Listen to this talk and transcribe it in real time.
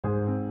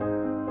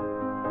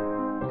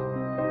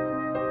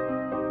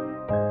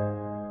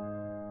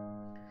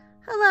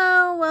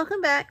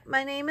Welcome back.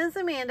 My name is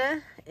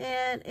Amanda,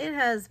 and it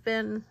has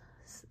been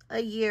a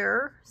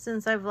year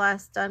since I've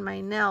last done my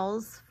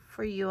nails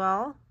for you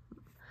all.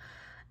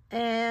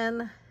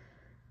 And,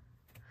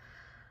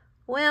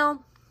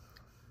 well,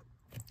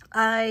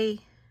 I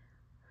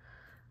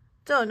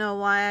don't know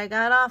why I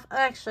got off.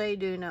 Actually, I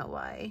do know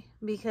why.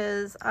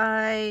 Because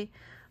I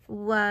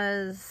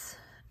was,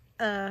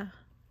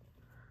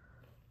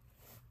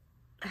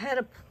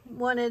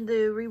 wanted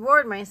to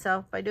reward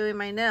myself by doing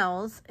my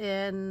nails,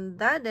 and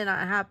that did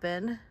not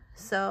happen.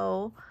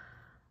 So,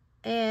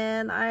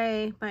 and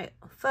my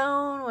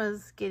phone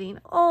was getting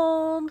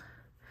old,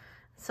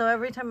 so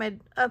every time I'd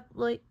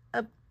upload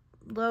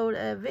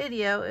a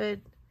video,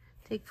 it'd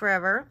take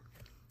forever.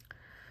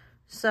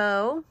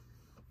 So,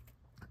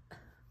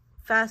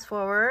 fast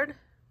forward,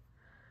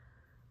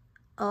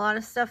 a lot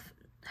of stuff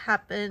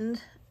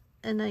happened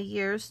in a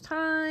year's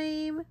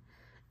time,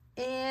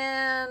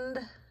 and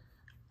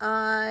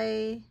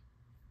I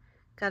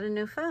got a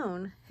new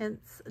phone,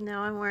 hence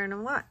now I'm wearing a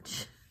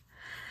watch.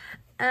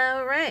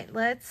 All right,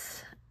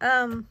 let's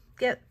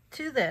get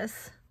to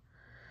this.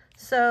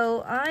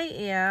 So I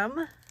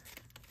am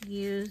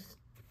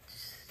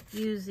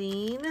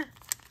using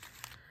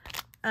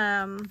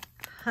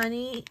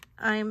honey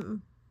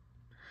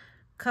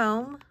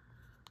comb.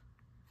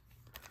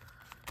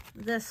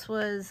 This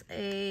was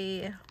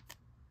a,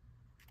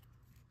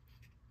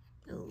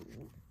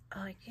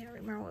 I can't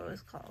remember what it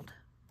was called.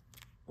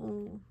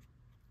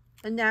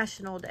 A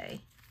national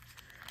day.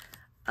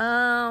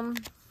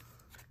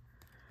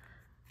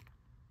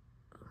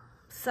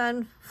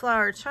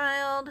 Sunflower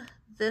Child.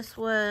 This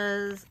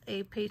was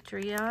a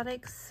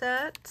patriotic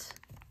set.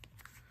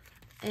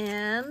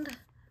 And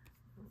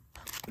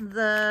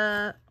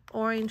the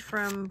orange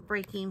from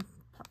Breaking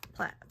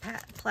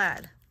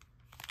Plaid.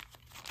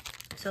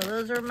 So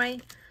those are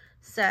my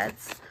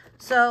sets.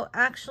 So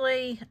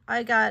actually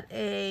I got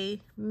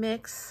a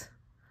mix.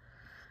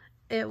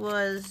 It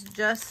was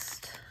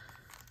just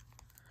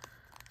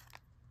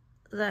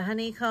the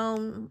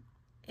honeycomb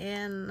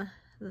in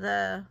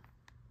the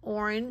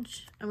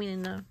orange,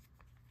 in the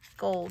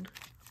gold.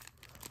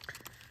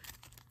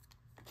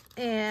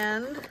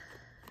 And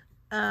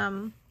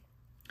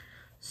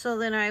so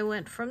then I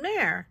went from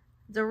there.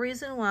 The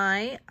reason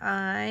why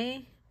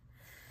I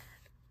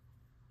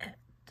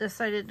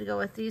decided to go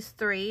with these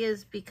three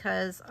is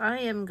because I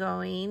am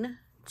going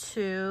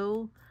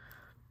to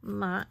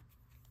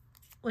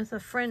with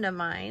a friend of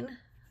mine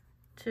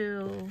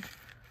to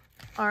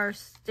our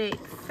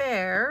state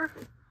fair,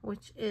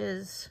 which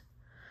is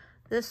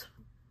this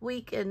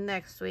week and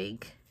next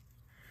week.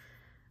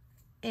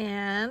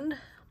 And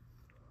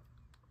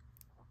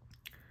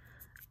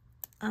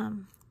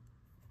oh,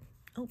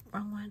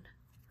 wrong one.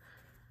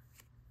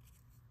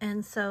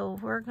 And so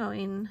we're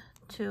going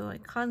to a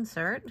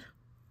concert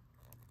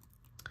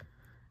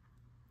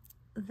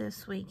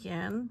this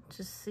weekend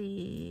to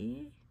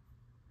see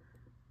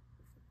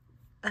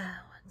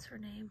what's her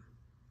name?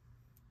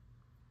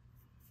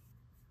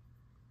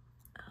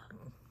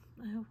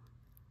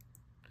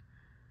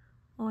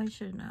 Oh, I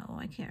should know.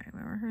 I can't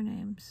remember her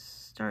name.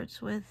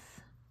 Starts with,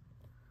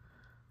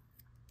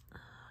 I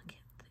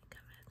can't think of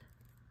it.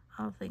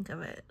 I'll think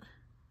of it.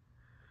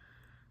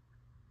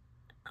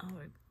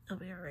 It'll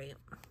be all right.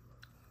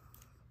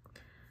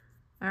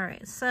 All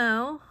right,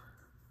 so,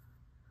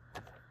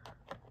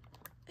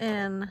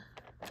 and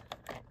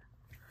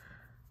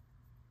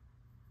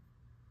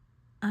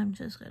I'm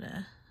just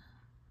gonna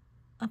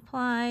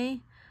apply,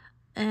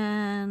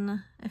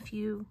 and if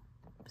you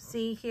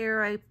see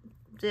here, I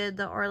did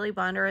the Orly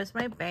bonder as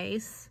my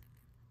base.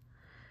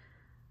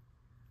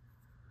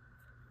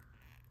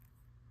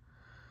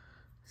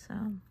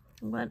 So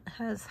what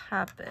has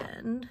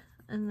happened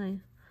in the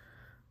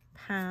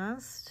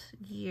past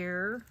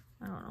year,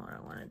 I don't know what I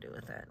want to do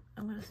with it.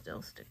 I'm going to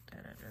still stick that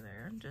under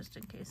there just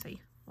in case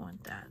I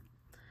want that.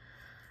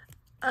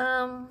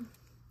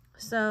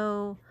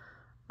 So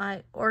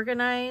I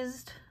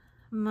organized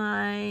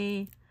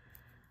my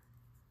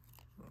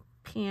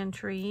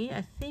pantry.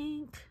 I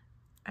think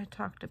I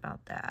talked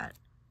about that,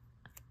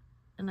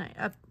 and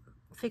I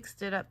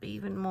fixed it up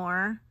even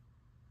more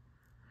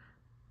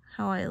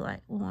how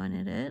I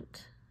wanted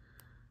it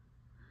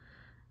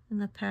in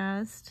the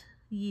past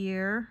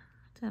year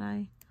that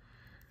I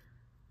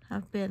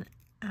have been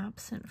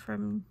absent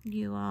from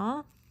you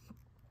all.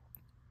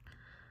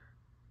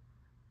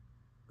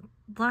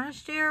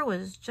 Last year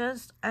was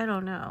just, I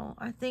don't know,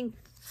 I think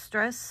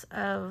stress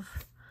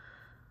of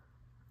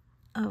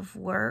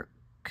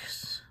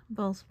works,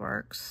 both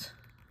works,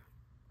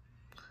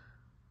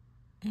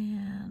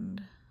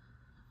 and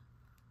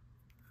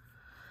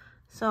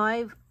so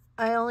I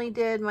only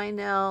did my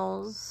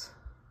nails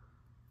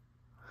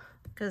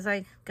because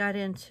I got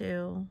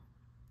into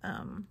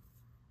what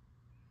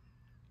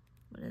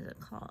is it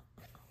called?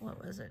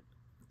 What was it?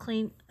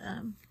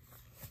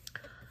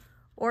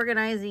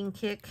 Organizing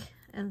kick,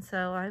 and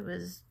so I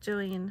was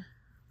doing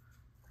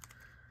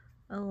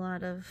a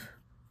lot of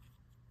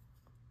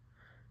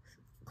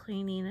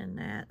cleaning and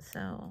that,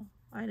 so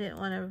I didn't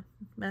want to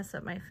mess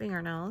up my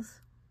fingernails.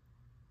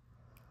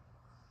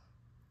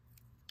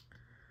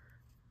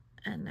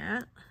 and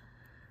that.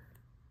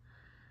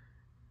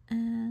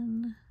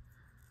 And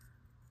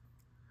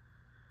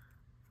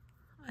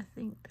I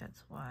think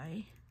that's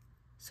why.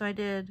 So I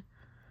did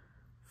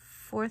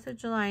 4th of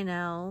July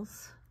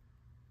nails.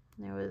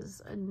 There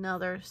was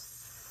another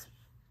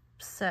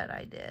set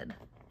I did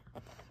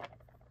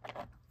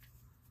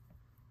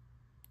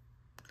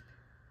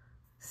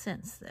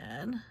since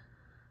then.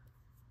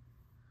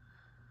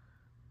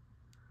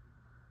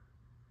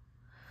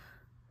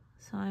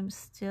 So I'm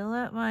still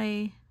at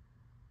my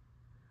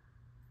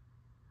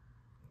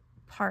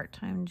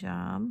part-time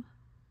job.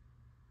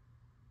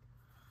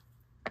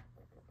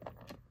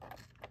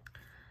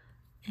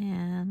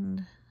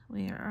 And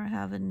we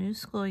have a new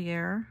school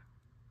year.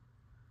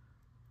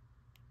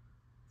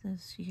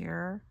 This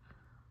year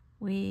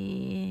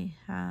we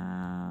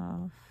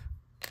have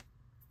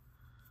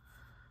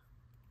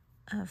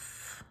a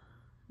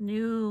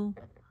new,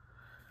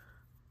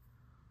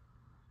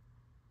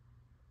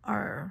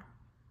 our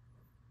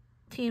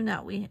team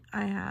that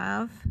I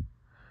have,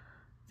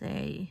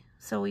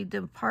 so we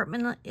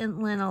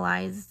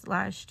departmentalized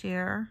last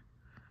year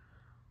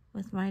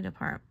with my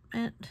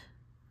department.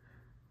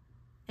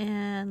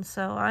 And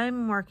so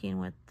I'm working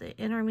with the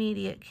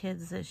intermediate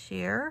kids this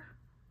year.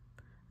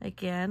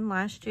 Again,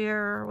 last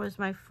year was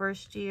my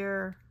first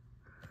year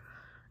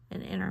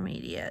in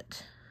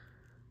intermediate.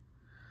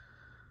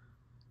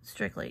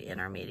 Strictly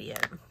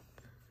intermediate.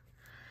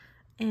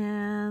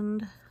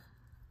 And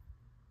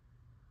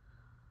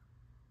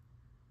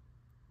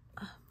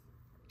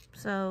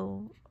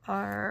so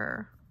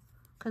our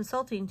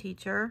consulting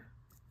teacher,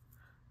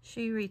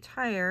 she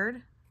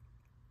retired,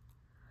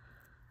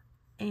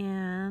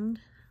 and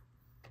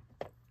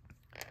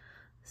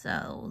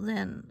so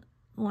then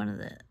one of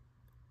the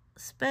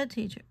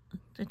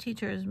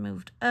teachers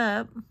moved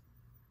up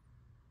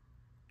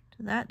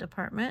to that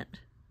department,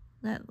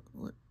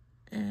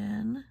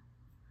 and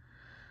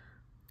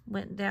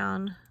went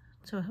down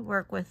to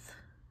work with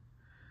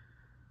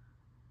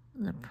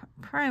the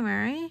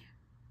primary,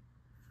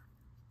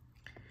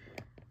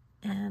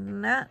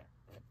 and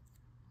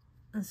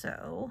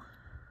so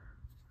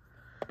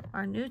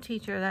our new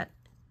teacher that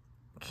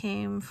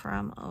came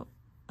from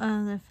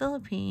the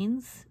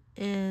Philippines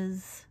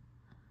is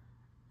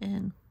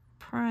in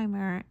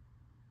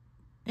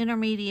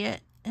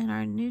intermediate, and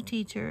our new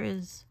teacher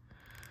is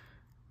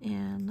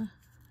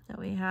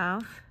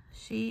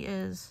she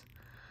is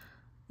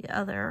the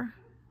other,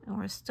 and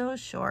we're still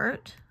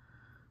short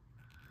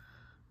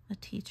a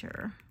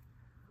teacher.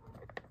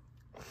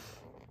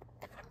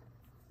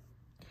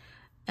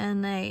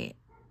 And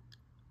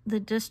the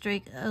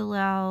district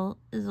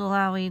is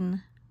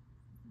allowing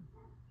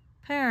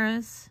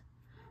Paris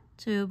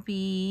to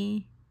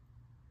be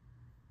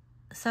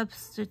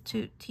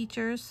substitute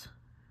teachers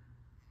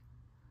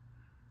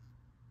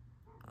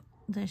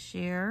this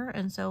year,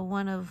 and so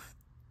one of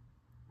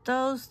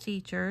those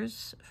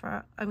teachers,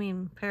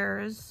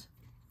 Paris,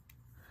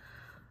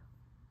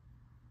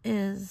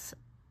 is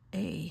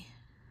a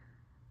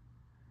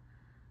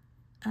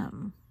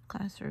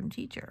classroom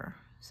teacher.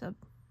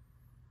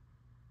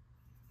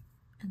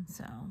 And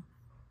so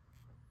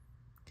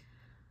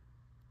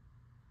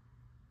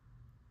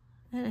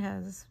it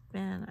has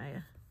been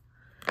a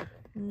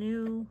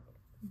new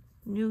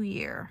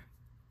year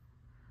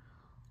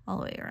all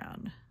the way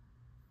around.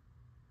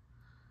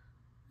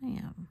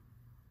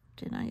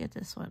 Did not get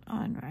this one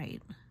on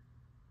right.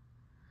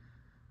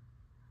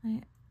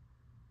 I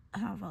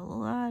have a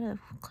lot of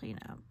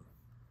cleanup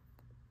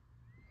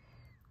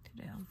to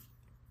do.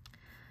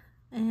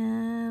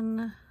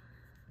 And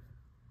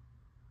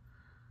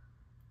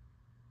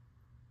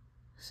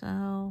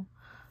so,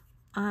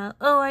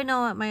 I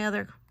know what my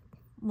other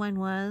one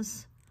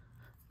was,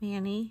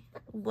 Manny,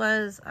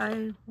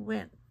 I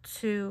went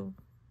to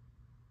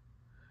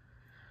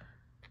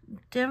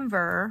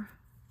Denver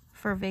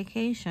for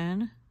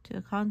vacation to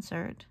a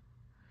concert,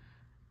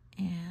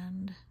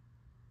 and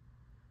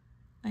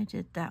I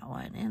did that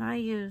one, and I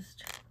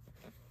used,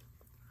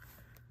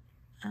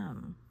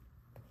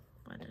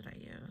 what did I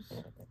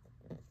use?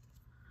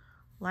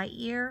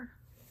 Lightyear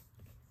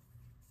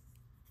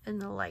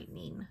and the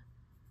Lightning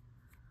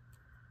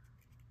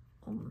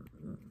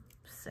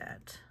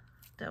set.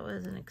 That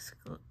was an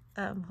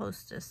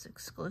Hostess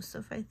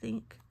exclusive, I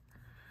think.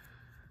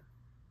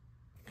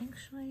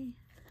 Actually,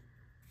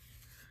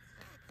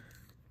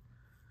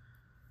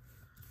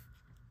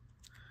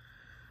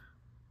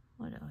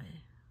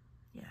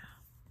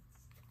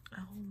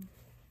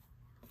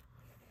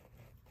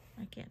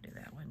 I can't do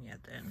that one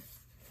yet then.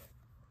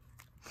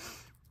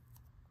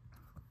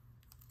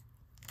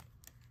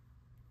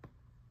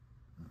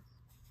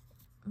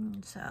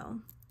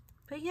 So,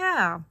 but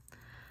yeah,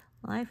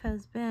 life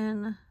has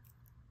been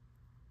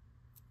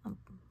a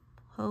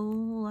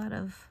whole lot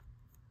of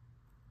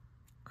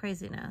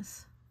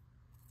craziness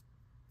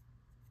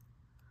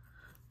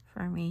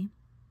for me.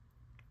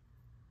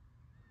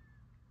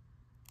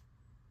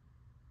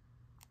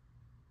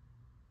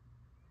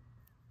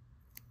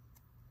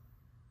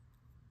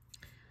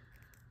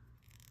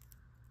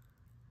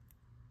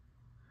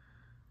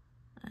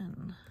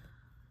 And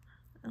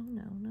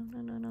no, no,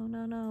 no, no, no,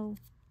 no, no.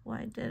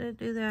 Why did it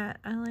do that?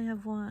 I only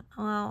have one.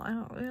 Well, I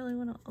don't really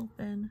want to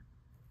open.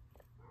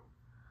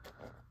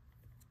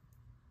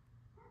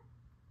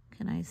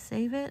 Can I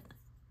save it?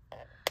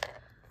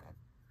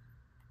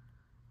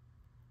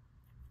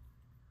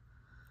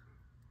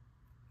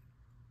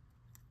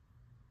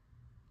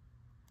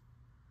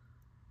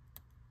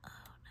 Oh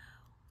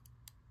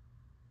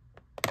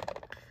no.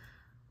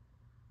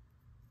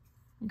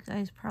 You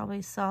guys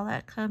probably saw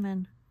that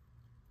coming.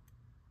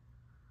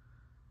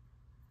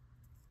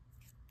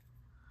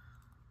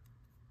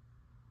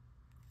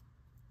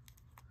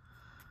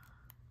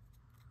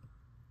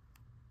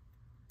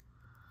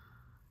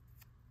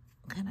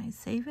 Can I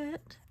save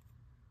it?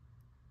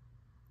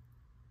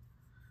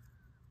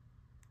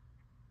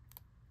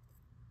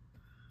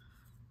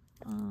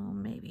 Oh,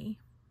 maybe.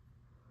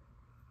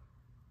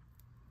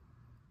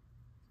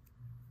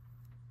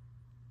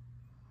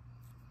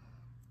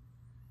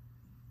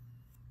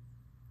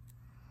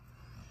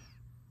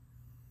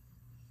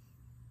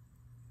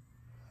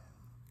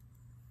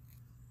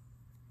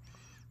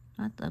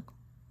 Not the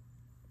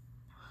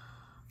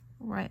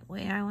right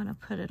way I want to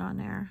put it on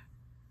there.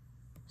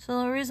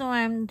 So the reason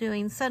why I'm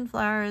doing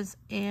sunflowers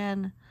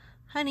and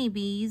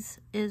honeybees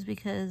is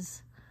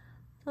because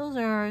those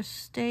are our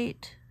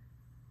state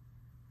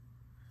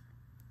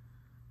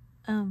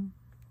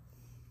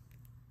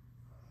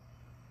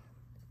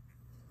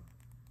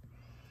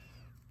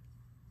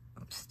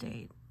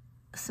state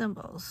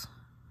symbols.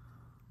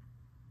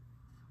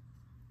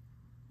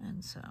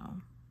 And so I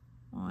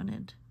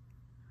wanted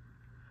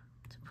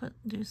to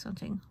do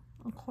something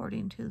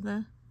according to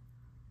the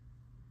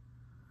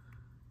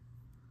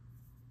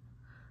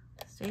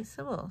state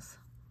symbols.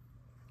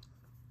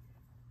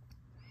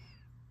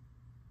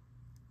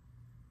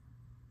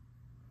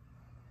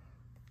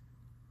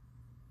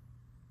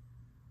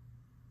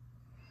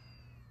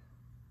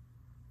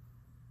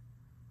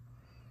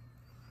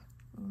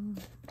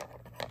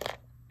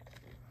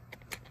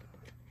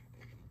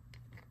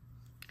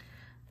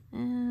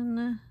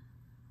 And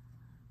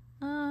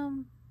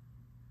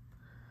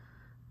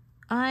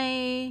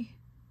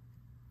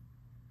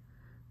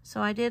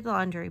I did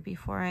laundry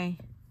before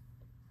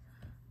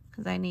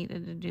because I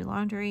needed to do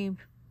laundry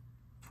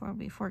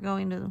before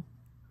going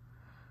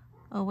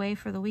away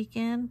for the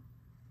weekend.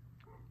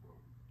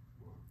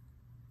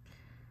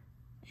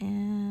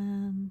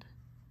 And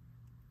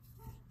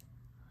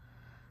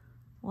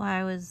while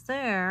I was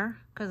there,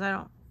 because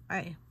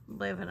I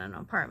live in an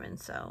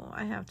apartment, so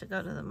I have to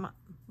go to the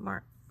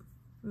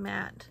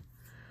mat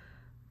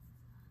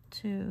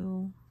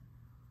to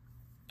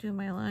do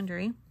my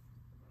laundry.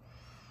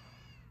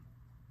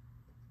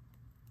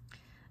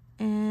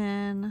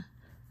 And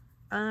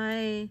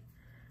I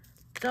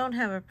don't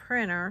have a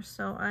printer,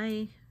 so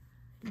I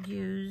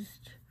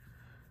used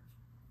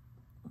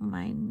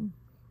my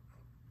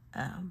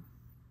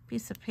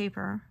piece of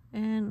paper,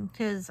 and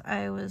because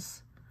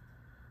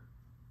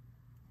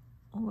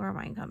where am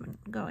I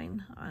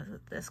going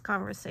with this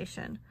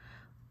conversation?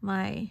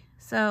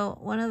 So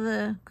one of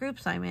the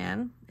groups I'm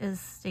in is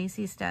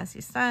Stacy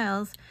Stassi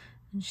Styles,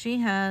 and she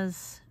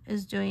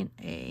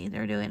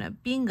they're doing a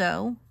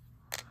bingo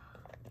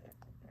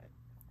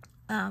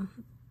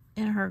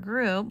in her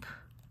group.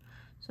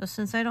 So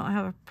since I don't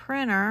have a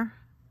printer,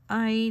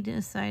 I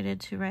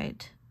decided to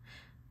write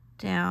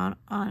down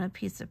on a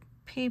piece of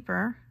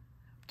paper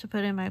to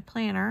put in my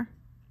planner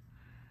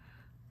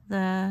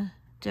the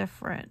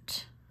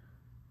different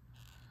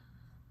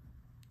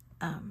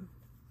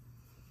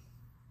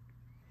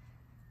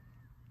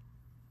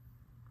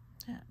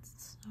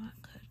that's not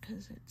good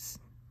because it's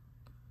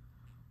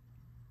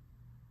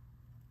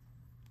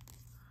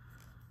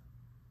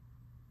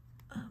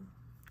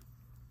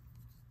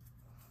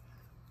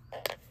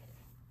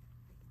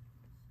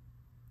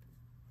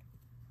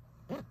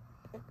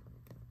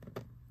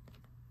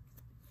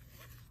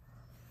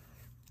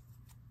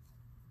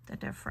the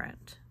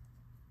different,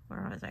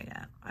 where was I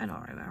at? I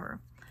don't remember.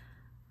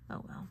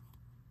 Oh well.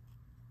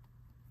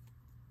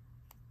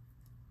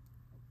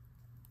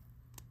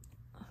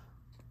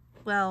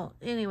 Well,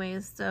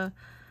 anyways, so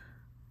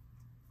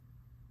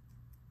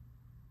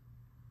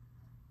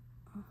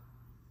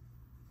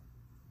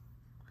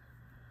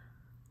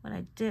what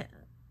I did,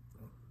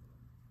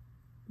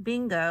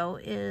 bingo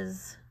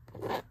it's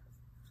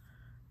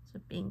a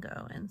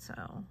bingo, and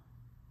so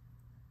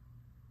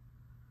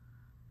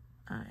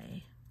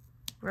I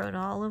wrote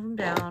all of them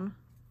down,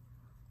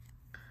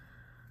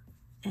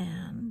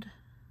 and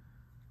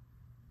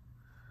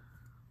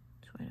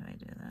which way do I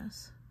do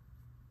this?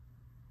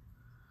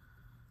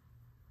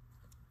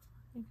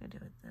 I think I do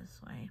it this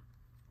way.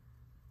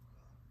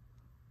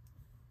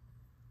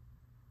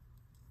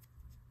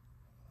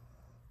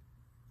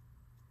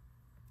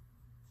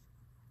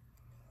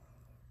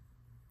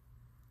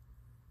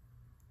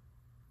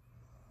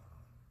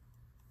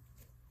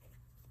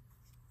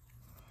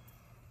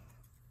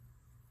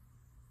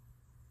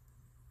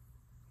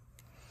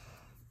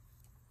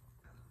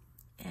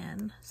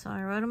 And so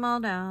I wrote them all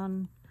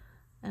down,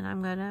 and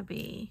I'm gonna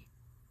be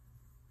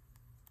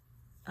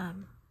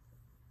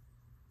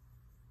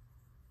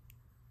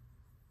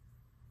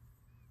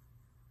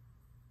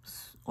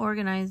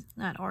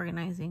not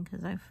organizing,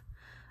 because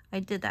I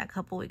did that a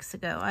couple weeks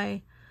ago.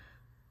 I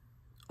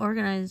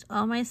organized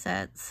all my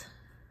sets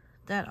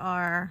that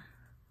I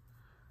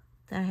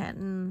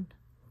hadn't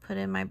put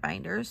in my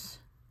binders,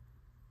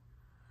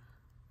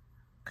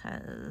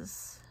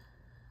 because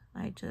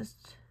I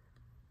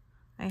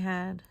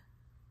had,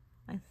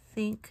 I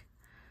think,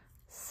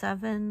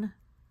 7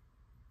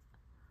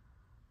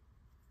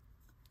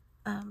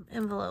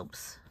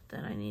 envelopes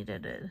that I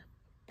needed to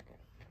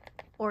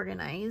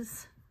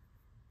organize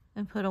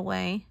and put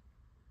away.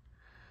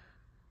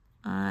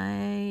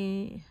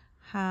 I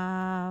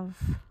have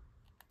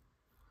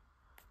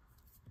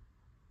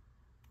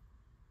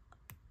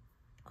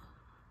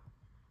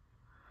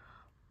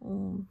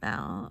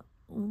about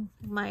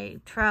my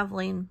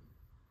traveling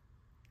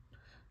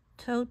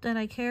tote that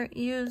I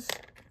use.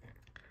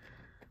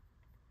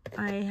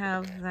 I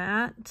have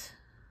that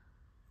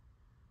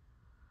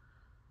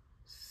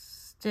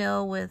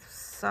still with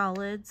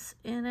solids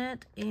in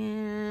it,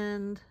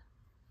 and I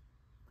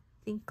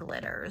think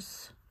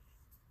glitters.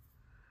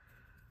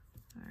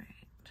 All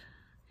right,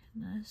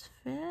 can this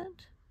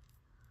fit?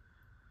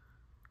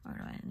 Or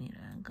do I need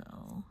to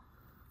go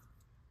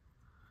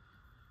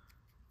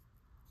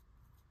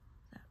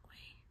that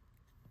way?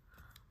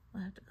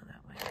 We'll have to go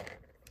that way.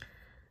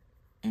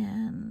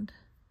 And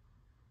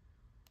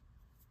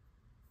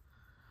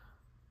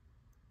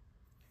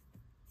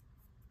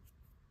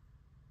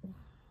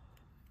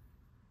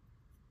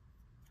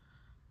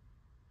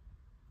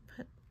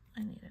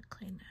I need to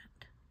clean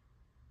that.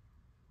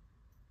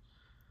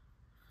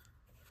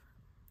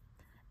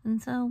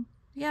 And so,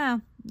 yeah.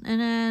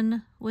 And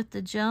then with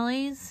the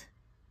jellies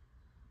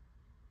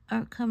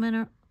are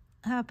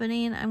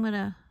happening, I'm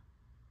gonna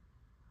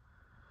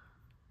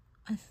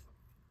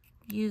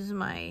use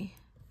my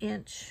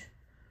inch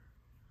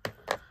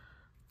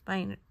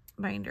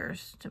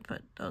binders to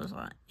put those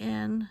on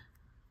in,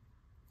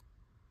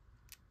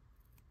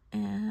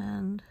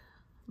 and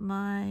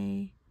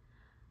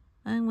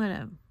I'm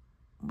gonna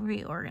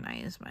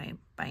reorganize my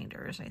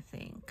binders, I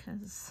think,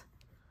 because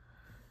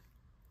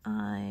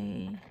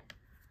I'm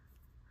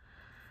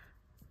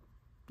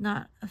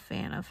not a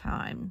fan of how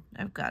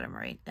I've got them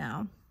right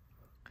now,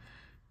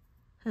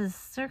 because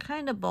they're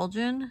kind of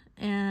bulging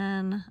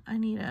and I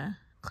need to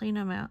clean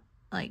them out,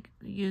 like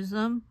use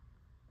them.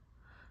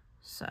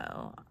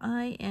 So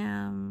I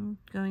am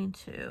going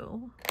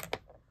to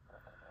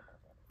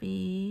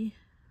be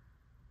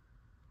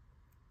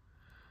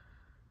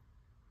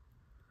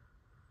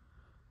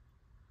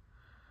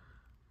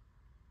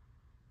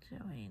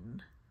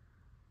doing,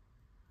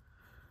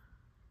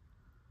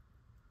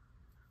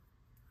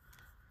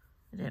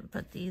 I didn't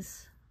put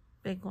these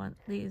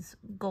these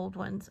gold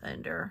ones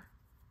under.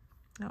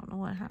 I don't know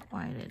why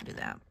I didn't do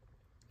that.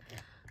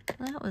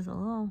 That was a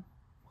little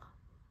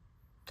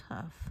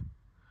tough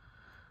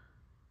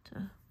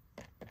to,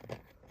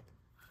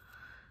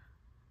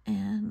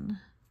 and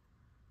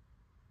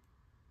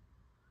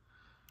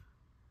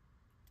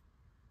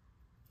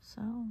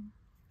so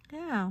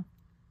yeah,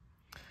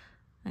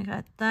 I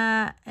got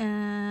that,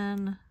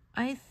 and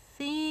I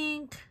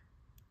think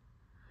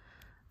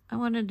I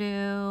want to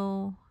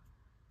do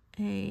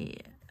a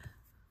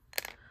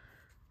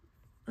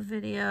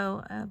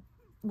video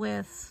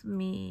with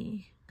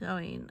me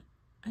going,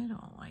 I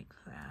don't like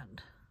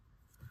that,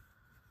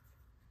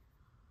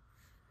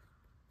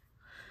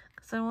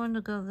 because I want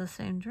to go the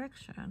same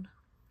direction.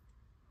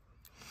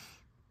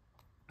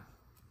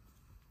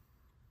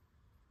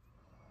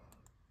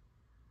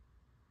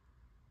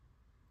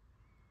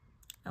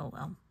 Oh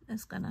well,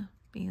 it's gonna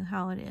be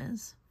how it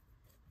is.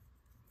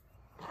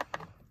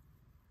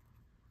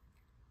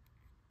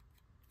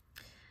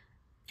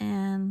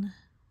 And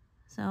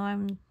so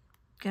I'm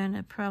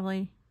gonna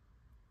probably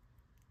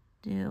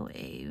do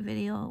a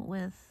video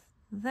with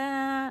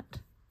that.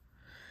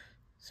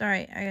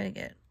 Sorry, I gotta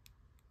get,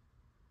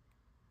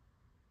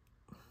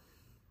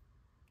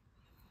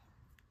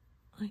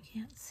 I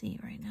can't see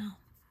right now.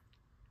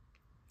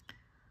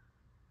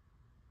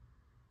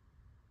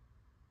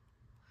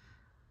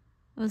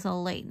 It was a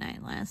late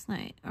night last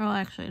night, or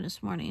actually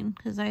this morning,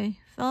 because I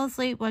fell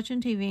asleep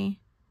watching TV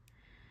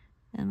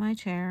in my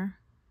chair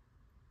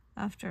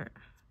after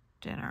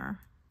dinner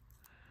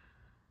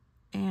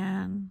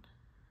and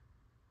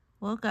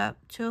woke up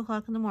 2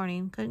 o'clock in the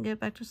morning, couldn't get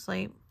back to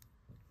sleep,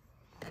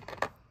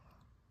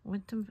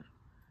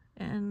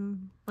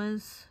 and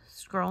was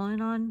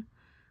scrolling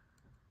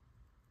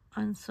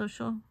on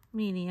social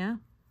media,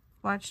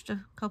 watched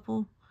a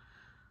couple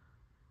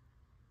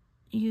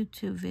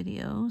YouTube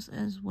videos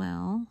as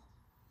well,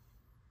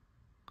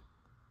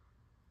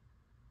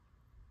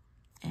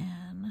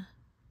 and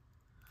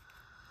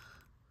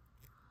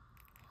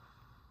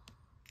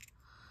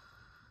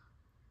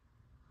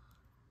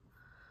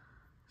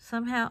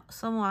some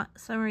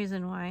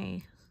reason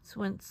why,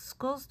 when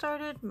school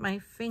started, my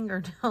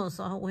fingernails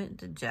all went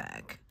to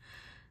jack,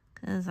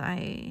 because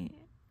I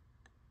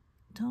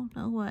don't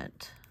know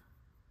what.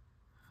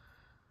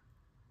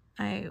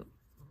 I've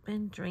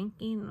been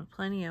drinking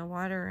plenty of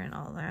water and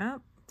all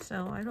that,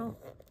 so I don't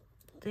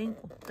think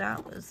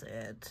that was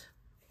it.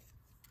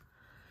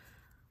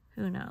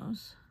 Who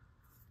knows?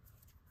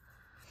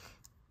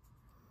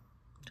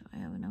 Do I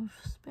have enough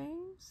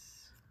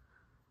space?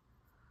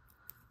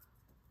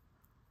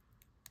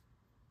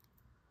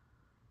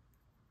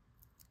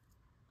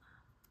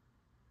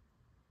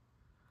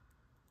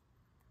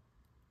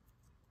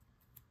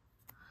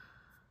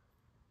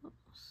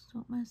 Oops,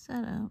 don't mess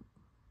that up.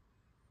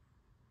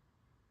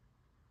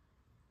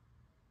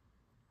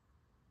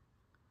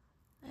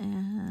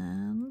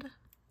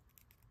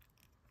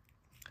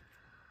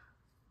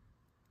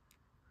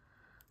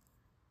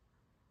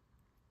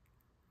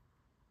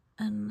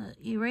 And the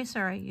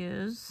eraser I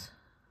use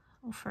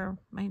for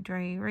my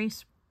dry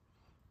erase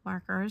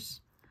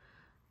markers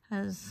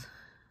has,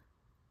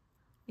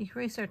 the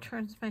eraser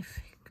turns my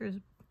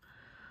fingers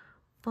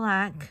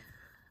black,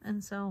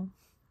 and so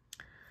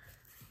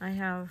I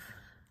have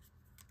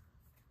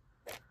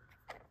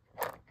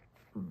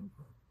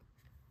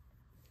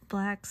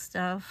black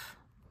stuff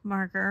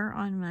marker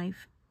on my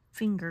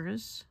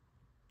fingers,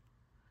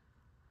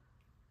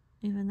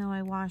 even though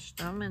I washed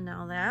them and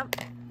all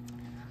that.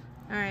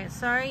 Alright,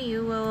 sorry,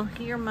 you will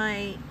hear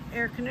my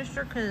air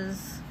conditioner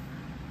because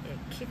it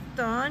kicked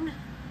on.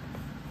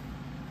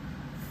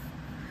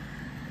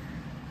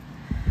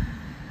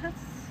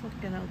 That's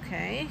looking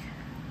okay.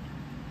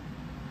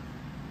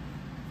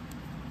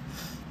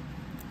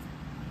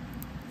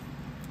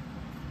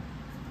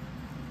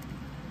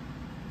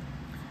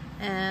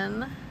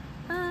 And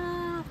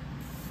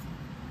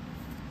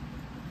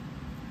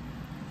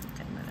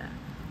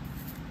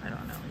I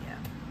don't know yet.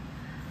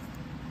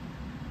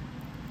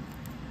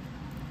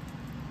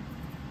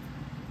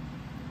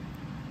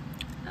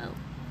 Oh.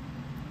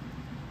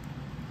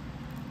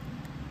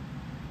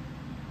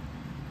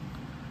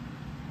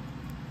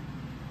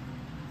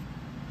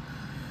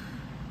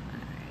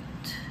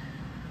 Alright.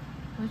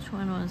 Which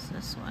one was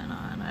this one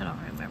on? I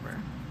don't remember.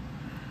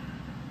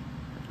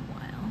 It's been a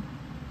while.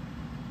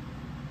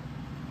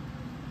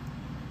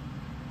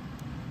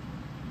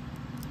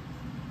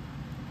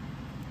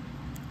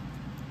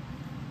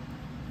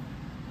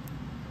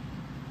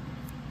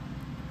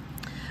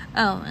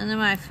 Oh, and then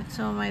my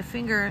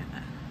fingers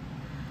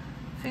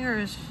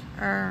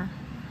are,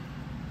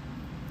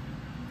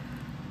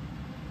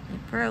 they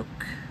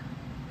broke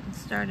and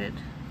started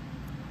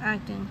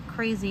acting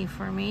crazy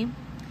for me,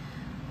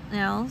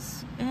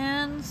 nails,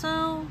 and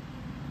so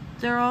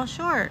they're all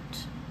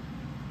short.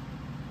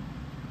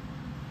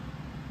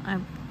 I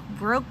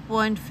broke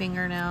one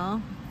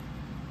fingernail,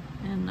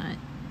 and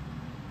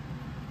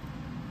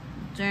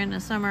during the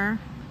summer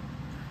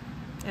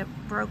it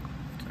broke.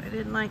 I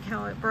didn't like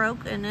how it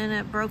broke, and then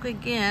it broke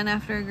again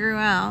after it grew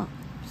out.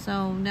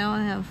 So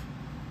now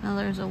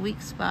there's a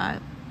weak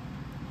spot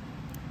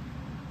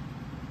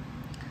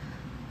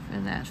for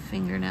that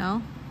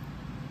fingernail.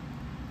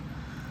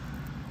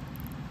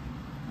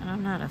 And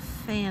I'm not a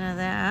fan of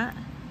that.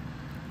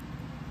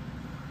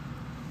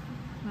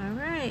 All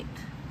right.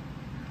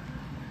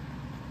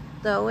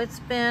 Though it's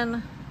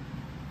been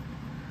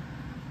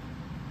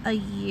a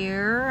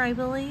year, I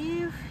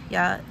believe.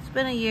 Yeah, it's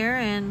been a year,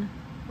 and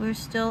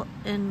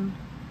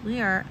we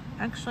are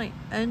actually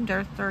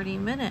under 30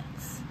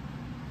 minutes.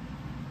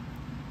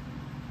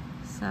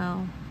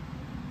 So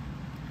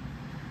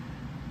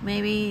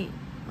maybe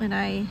when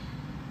I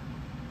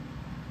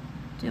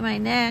do my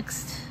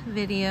next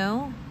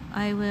video,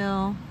 I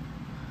will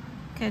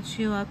catch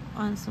you up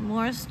on some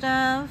more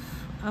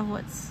stuff of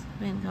what's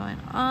been going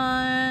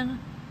on.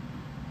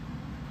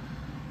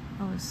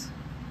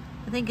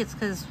 I think it's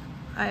because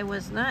I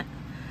was not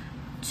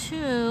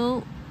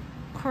too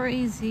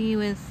crazy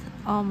with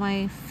all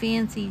my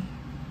fancy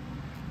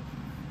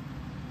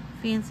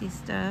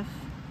stuff.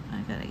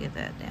 I gotta get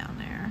that down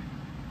there,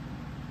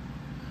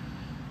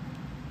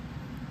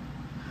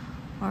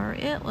 or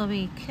it will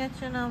be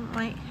catching on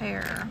my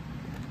hair.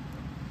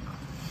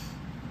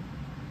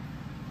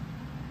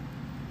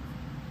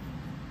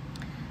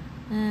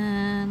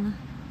 And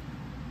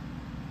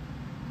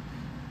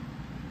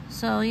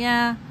so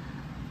yeah,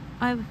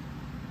 I've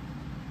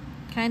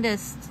kind of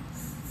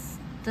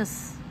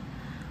this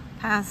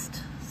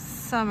past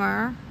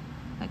summer,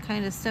 I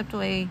kind of stepped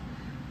away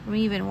from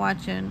even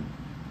watching.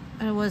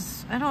 I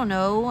don't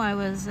know, I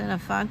was in a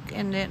funk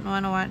and didn't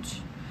want to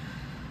watch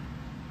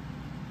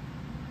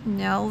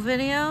nail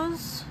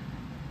videos.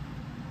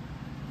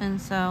 And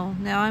so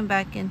now I'm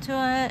back into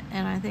it,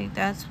 and I think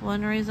that's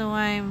one reason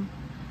why I'm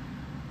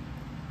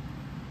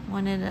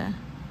wanted to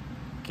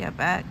get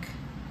back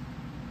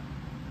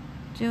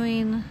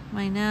doing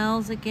my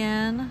nails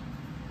again.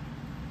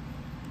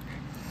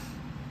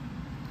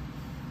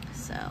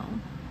 So,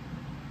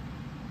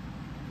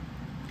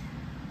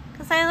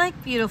 because I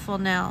like beautiful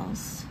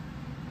nails,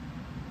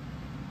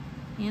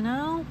 you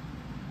know?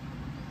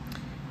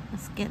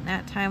 It's getting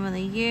that time of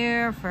the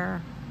year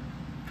for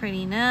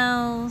pretty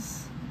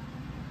nails.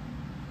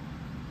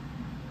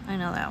 I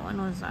know that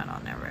one was not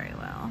on there very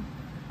well.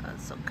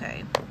 That's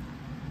okay.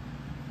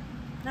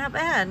 Not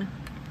bad.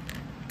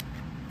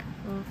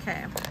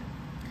 Okay.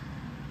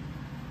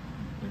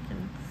 We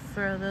can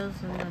throw those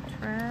in the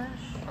trash.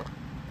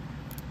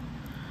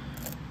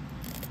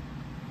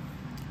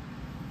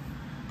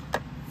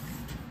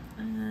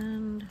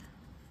 And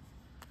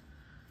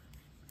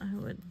I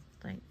would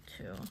like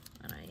to,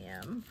 and I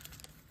am.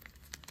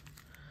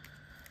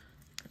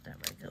 Put that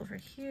right over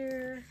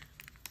here.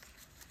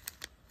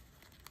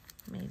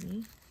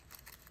 Maybe.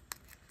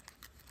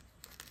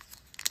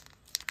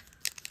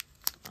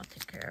 I'll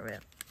take care of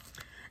it.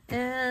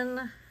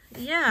 And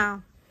yeah.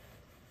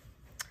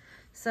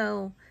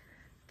 So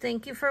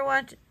thank you for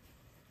watching.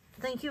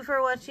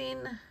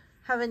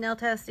 Have a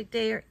nail-tastic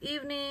day or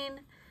evening.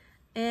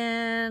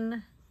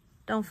 And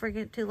don't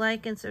forget to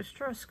like and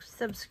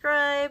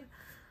subscribe.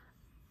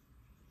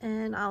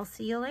 And I'll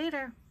see you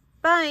later.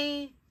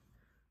 Bye.